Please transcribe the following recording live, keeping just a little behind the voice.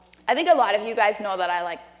I think a lot of you guys know that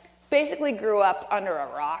I basically grew up under a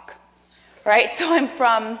rock, right? So I'm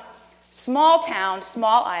from small town,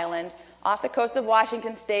 small island, off the coast of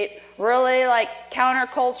Washington State, really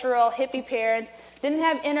countercultural, hippie parents. Didn't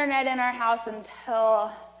have internet in our house until,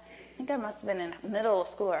 I think I must have been in middle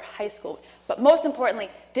school or high school. But most importantly,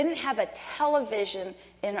 didn't have a television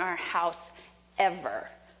in our house ever.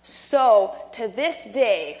 So to this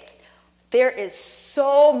day, there is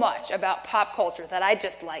so much about pop culture that I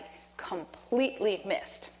just completely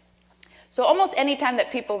missed. So almost any time that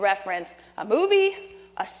people reference a movie,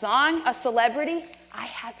 a song, a celebrity, I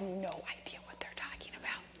have no idea what they're talking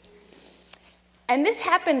about. And this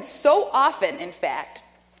happens so often, in fact,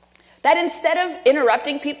 that instead of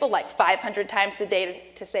interrupting people 500 times a day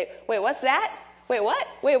to say, wait, what's that? Wait, what?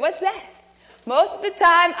 Wait, what's that? Most of the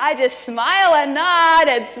time, I just smile and nod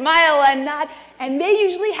and smile and nod, and they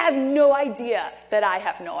usually have no idea that I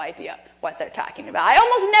have no idea what they're talking about. I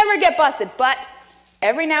almost never get busted, but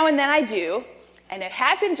every now and then I do, and it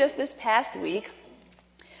happened just this past week.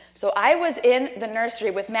 So I was in the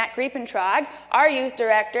nursery with Matt Griepentrog, our youth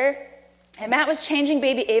director, and Matt was changing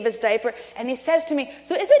baby Ava's diaper, and he says to me,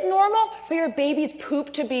 so is it normal for your baby's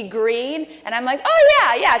poop to be green? And I'm like,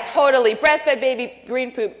 oh yeah, totally. Breastfed baby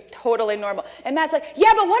green poop, totally normal. And Matt's like,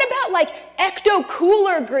 yeah, but what about Ecto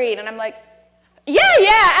Cooler green? And I'm like,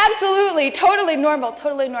 yeah, absolutely, totally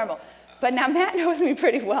normal. But now Matt knows me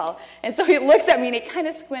pretty well, and so he looks at me and he kind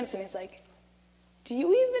of squints and he's like, do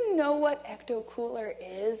you even know what Ecto Cooler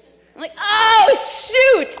is? I'm like, oh,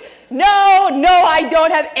 shoot! No, I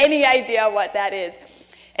don't have any idea what that is.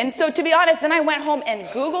 And so to be honest, then I went home and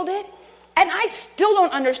Googled it, and I still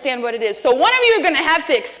don't understand what it is. So one of you are going to have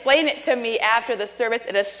to explain it to me after the service.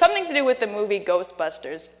 It has something to do with the movie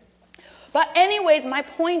Ghostbusters. But anyways, my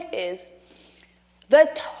point is, the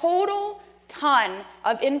total ton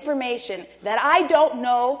of information that I don't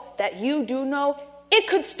know, that you do know, it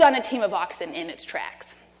could stun a team of oxen in its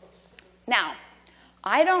tracks. Now,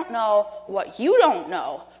 I don't know what you don't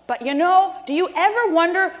know, but do you ever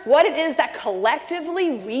wonder what it is that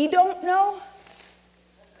collectively we don't know?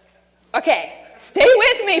 Okay, stay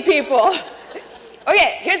with me, people.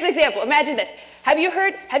 Okay, here's an example. Imagine this. Have you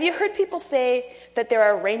heard people say that there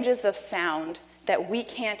are ranges of sound that we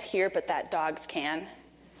can't hear but that dogs can?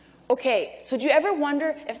 Okay, so do you ever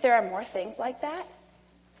wonder if there are more things like that?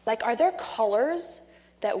 Are there colors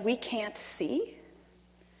that we can't see?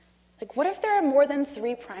 What if there are more than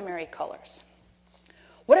 3 primary colors?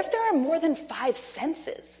 What if there are more than 5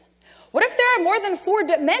 senses? What if there are more than 4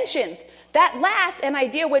 dimensions? That last, an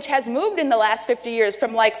idea which has moved in the last 50 years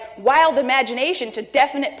from wild imagination to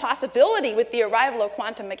definite possibility with the arrival of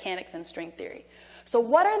quantum mechanics and string theory. So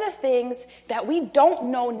what are the things that we don't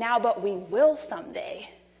know now but we will someday?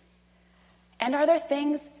 And are there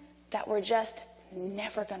things that we're just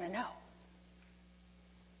never going to know?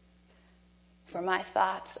 For my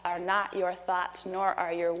thoughts are not your thoughts, nor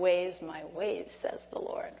are your ways my ways, says the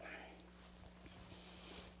Lord.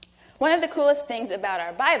 One of the coolest things about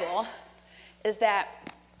our Bible is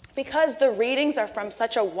that because the readings are from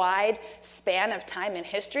such a wide span of time and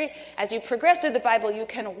history, as you progress through the Bible, you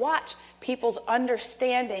can watch people's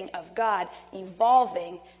understanding of God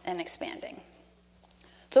evolving and expanding.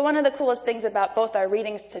 So one of the coolest things about both our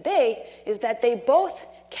readings today is that they both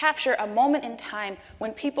capture a moment in time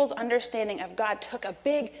when people's understanding of God took a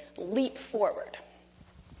big leap forward.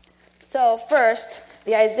 So first,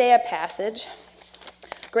 the Isaiah passage.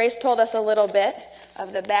 Grace told us a little bit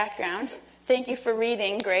of the background. Thank you for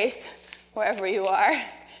reading, Grace, wherever you are.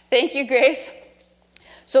 Thank you, Grace.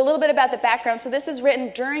 So a little bit about the background. So this is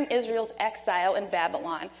written during Israel's exile in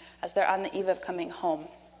Babylon as they're on the eve of coming home.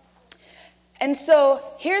 And so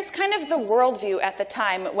here's kind of the worldview at the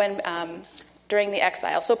time when during the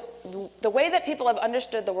exile. So the way that people have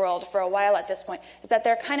understood the world for a while at this point is that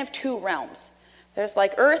there are kind of 2 realms. There's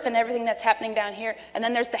earth and everything that's happening down here, and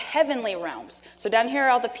then there's the heavenly realms. So down here are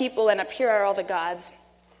all the people, and up here are all the gods.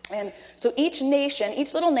 And so each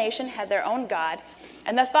little nation had their own god,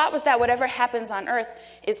 and the thought was that whatever happens on earth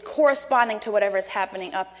is corresponding to whatever is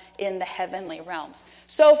happening up in the heavenly realms.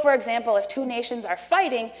 So, for example, if 2 nations are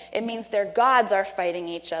fighting, it means their gods are fighting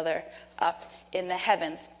each other up in the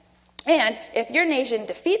heavens. And if your nation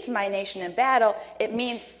defeats my nation in battle, it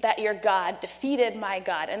means that your God defeated my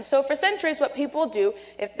God. And so for centuries, what people would do,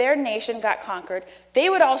 if their nation got conquered, they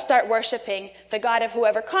would all start worshiping the God of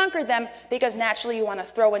whoever conquered them, because naturally you want to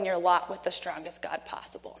throw in your lot with the strongest God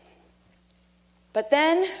possible. But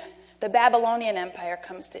then the Babylonian Empire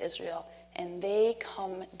comes to Israel, and they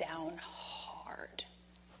come down hard.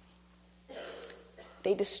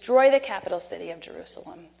 They destroy the capital city of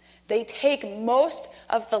Jerusalem. They take most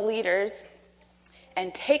of the leaders,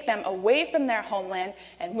 and take them away from their homeland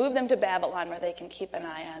and move them to Babylon where they can keep an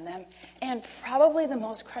eye on them. And probably the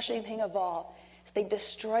most crushing thing of all is they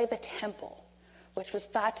destroy the temple, which was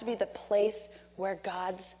thought to be the place where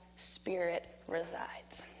God's Spirit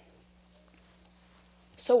resides.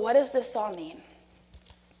 So what does this all mean?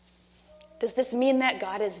 Does this mean that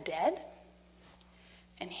God is dead?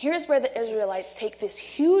 And here's where the Israelites take this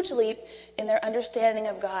huge leap in their understanding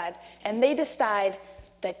of God, and they decide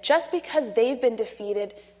that just because they've been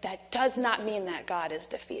defeated, that does not mean that God is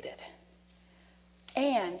defeated.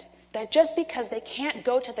 And that just because they can't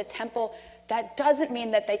go to the temple, that doesn't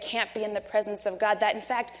mean that they can't be in the presence of God. That in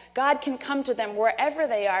fact, God can come to them wherever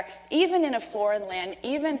they are, even in a foreign land,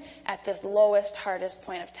 even at this lowest, hardest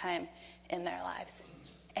point of time in their lives.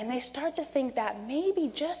 And they start to think that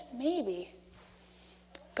maybe, just maybe,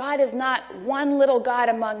 God is not one little God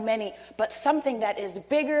among many, but something that is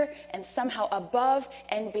bigger and somehow above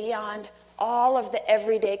and beyond all of the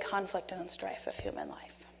everyday conflict and strife of human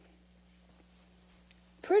life.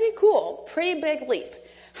 Pretty cool, pretty big leap.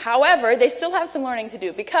 However, they still have some learning to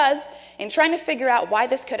do because in trying to figure out why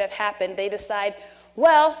this could have happened, they decide,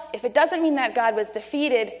 well, if it doesn't mean that God was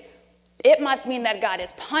defeated, it must mean that God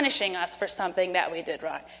is punishing us for something that we did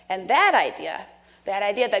wrong. And that idea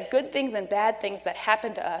that good things and bad things that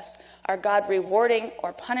happen to us are God rewarding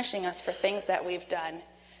or punishing us for things that we've done,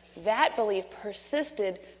 that belief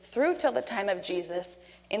persisted through till the time of Jesus,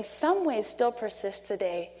 in some ways still persists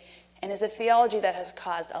today, and is a theology that has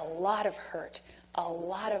caused a lot of hurt, a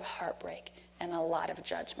lot of heartbreak, and a lot of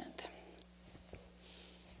judgment.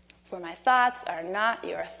 For my thoughts are not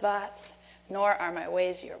your thoughts, nor are my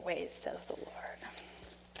ways your ways, says the Lord.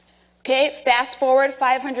 Okay, fast forward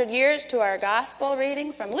 500 years to our gospel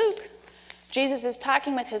reading from Luke. Jesus is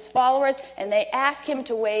talking with his followers, and they ask him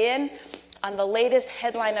to weigh in on the latest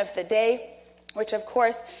headline of the day, which of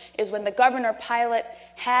course is when the governor Pilate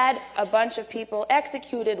had a bunch of people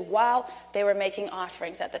executed while they were making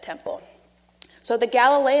offerings at the temple. So the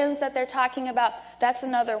Galileans that they're talking about, that's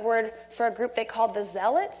another word for a group they called the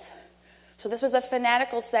Zealots. So this was a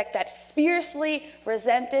fanatical sect that fiercely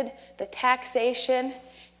resented the taxation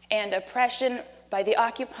and oppression by the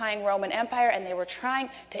occupying Roman Empire, and they were trying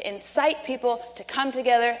to incite people to come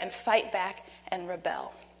together and fight back and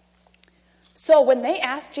rebel. So when they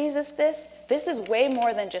ask Jesus this is way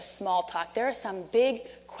more than just small talk. There are some big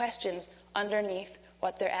questions underneath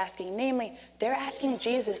what they're asking. Namely, they're asking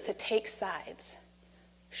Jesus to take sides.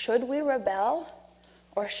 Should we rebel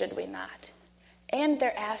or should we not? And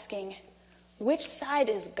they're asking, which side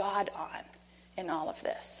is God on in all of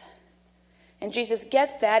this? And Jesus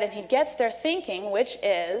gets that, and he gets their thinking, which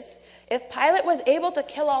is, if Pilate was able to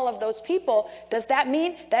kill all of those people, does that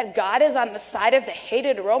mean that God is on the side of the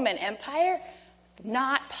hated Roman Empire?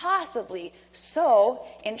 Not possibly. So,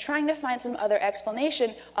 in trying to find some other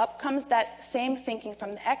explanation, up comes that same thinking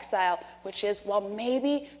from the exile, which is, well,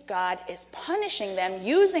 maybe God is punishing them,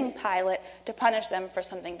 using Pilate to punish them for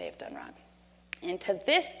something they've done wrong. And to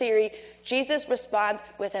this theory, Jesus responds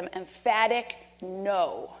with an emphatic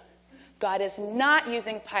no. God is not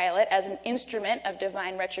using Pilate as an instrument of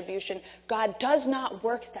divine retribution. God does not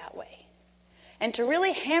work that way. And to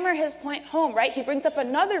really hammer his point home, right, he brings up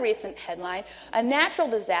another recent headline, a natural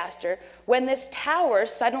disaster, when this tower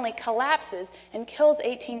suddenly collapses and kills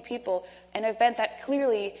 18 people, an event that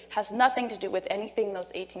clearly has nothing to do with anything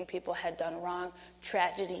those 18 people had done wrong.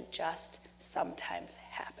 Tragedy just sometimes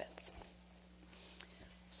happens.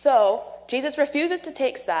 So, Jesus refuses to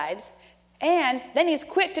take sides, and then he's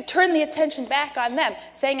quick to turn the attention back on them,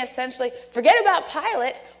 saying essentially, forget about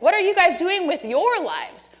Pilate. What are you guys doing with your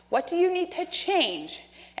lives? What do you need to change?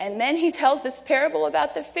 And then he tells this parable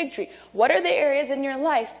about the fig tree. What are the areas in your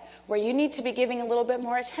life where you need to be giving a little bit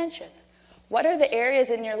more attention? What are the areas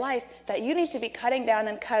in your life that you need to be cutting down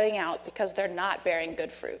and cutting out because they're not bearing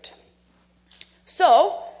good fruit?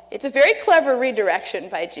 So, it's a very clever redirection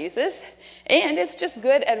by Jesus, and it's just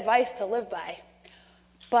good advice to live by.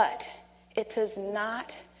 But it does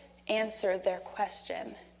not answer their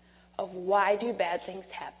question of why do bad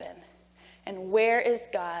things happen and where is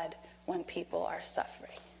God when people are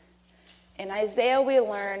suffering. In Isaiah we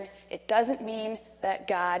learn it doesn't mean that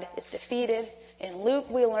God is defeated. In Luke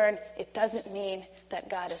we learn it doesn't mean that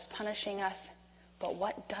God is punishing us. But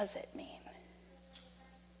what does it mean?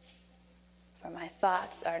 For my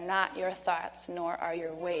thoughts are not your thoughts, nor are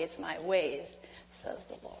your ways my ways, says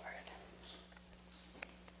the Lord.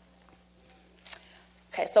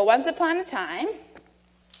 Okay, so once upon a time,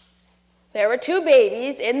 there were two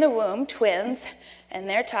babies in the womb, twins, and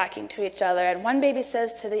they're talking to each other. And one baby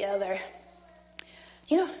says to the other,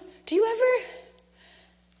 do you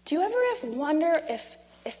ever wonder if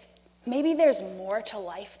maybe there's more to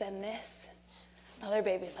life than this. Another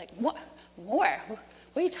baby's like, what? More?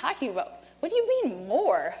 What are you talking about? What do you mean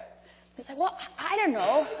more? It's like, well, I don't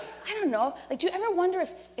know. Like, do you ever wonder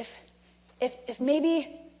if maybe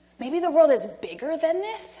the world is bigger than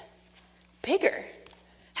this? Bigger?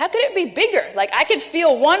 How could it be bigger? Like, I could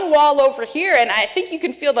feel one wall over here, and I think you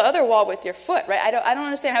can feel the other wall with your foot, right? I don't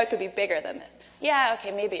understand how it could be bigger than this. Yeah,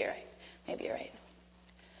 okay, maybe you're right.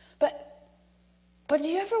 But do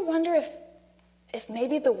you ever wonder if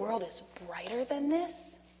maybe the world is brighter than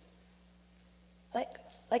this? Like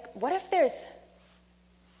what if there's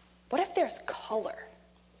color?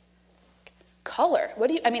 Color.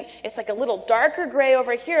 It's like a little darker gray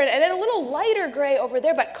over here and a little lighter gray over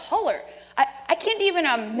there, but color. I can't even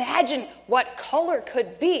imagine what color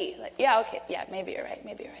could be. Like, maybe you're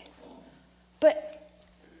right. But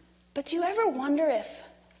do you ever wonder if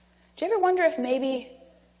maybe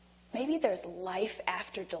there's life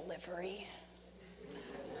after delivery?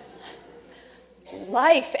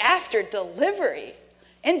 Life after delivery.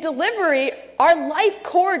 In delivery, our life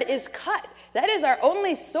cord is cut. That is our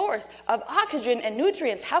only source of oxygen and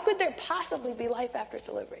nutrients. How could there possibly be life after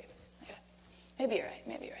delivery? Okay. Maybe you're right.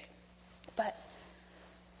 But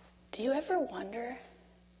do you ever wonder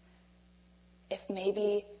if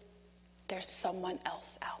maybe there's someone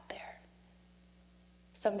else out there?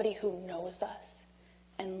 Somebody who knows us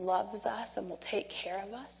and loves us and will take care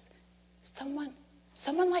of us? Someone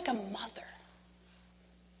like a mother.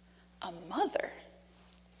 A mother?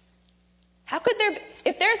 How could there be?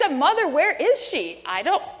 If there's a mother, where is she? I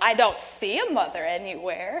don't see a mother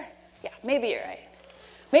anywhere. Yeah, maybe you're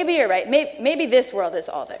right. Maybe this world is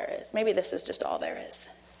all there is. Maybe this is just all there is.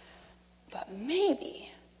 But maybe,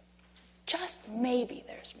 just maybe,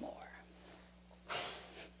 there's more.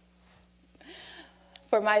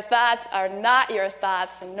 For my thoughts are not your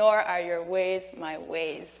thoughts, nor are your ways my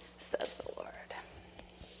ways, says the Lord.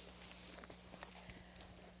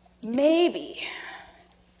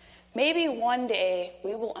 Maybe one day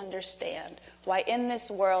we will understand why in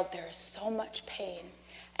this world there is so much pain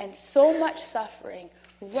and so much suffering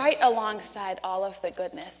right alongside all of the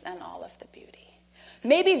goodness and all of the beauty.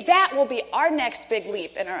 Maybe that will be our next big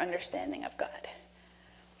leap in our understanding of God.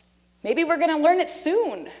 Maybe we're going to learn it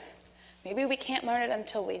soon. Maybe we can't learn it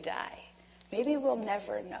until we die. Maybe we'll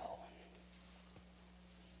never know.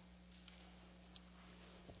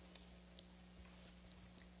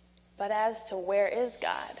 But as to where is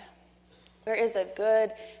God? Where is a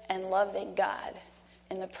good and loving God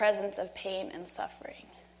in the presence of pain and suffering?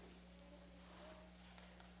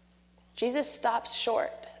 Jesus stops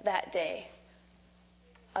short that day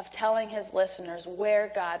of telling his listeners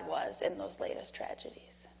where God was in those latest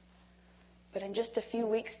tragedies. But in just a few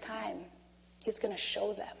weeks' time, he's going to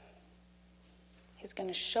show them. He's going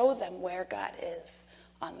to show them where God is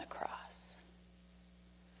on the cross.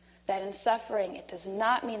 That in suffering, it does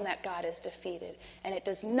not mean that God is defeated, and it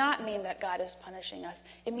does not mean that God is punishing us.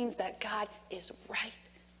 It means that God is right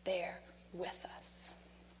there with us.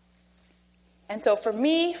 And so for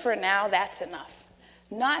me, for now, that's enough.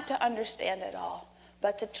 Not to understand it all,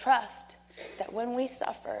 but to trust that when we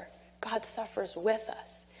suffer, God suffers with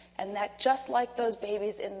us. And that just like those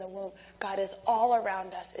babies in the womb, God is all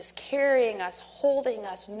around us, is carrying us, holding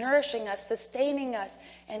us, nourishing us, sustaining us,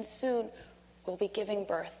 and soon we'll be giving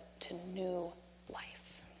birth to new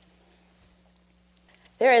life.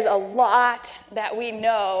 There is a lot that we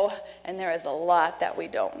know, and there is a lot that we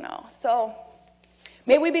don't know. So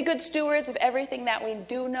may we be good stewards of everything that we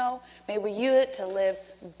do know. May we use it to live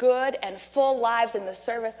good and full lives in the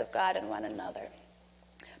service of God and one another.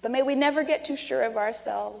 But may we never get too sure of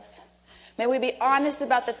ourselves. May we be honest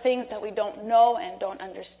about the things that we don't know and don't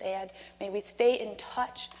understand. May we stay in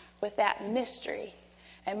touch with that mystery.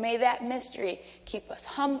 And may that mystery keep us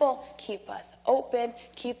humble, keep us open,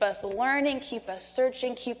 keep us learning, keep us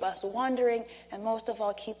searching, keep us wondering, and most of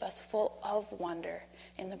all, keep us full of wonder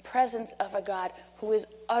in the presence of a God who is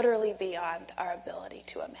utterly beyond our ability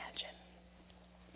to imagine.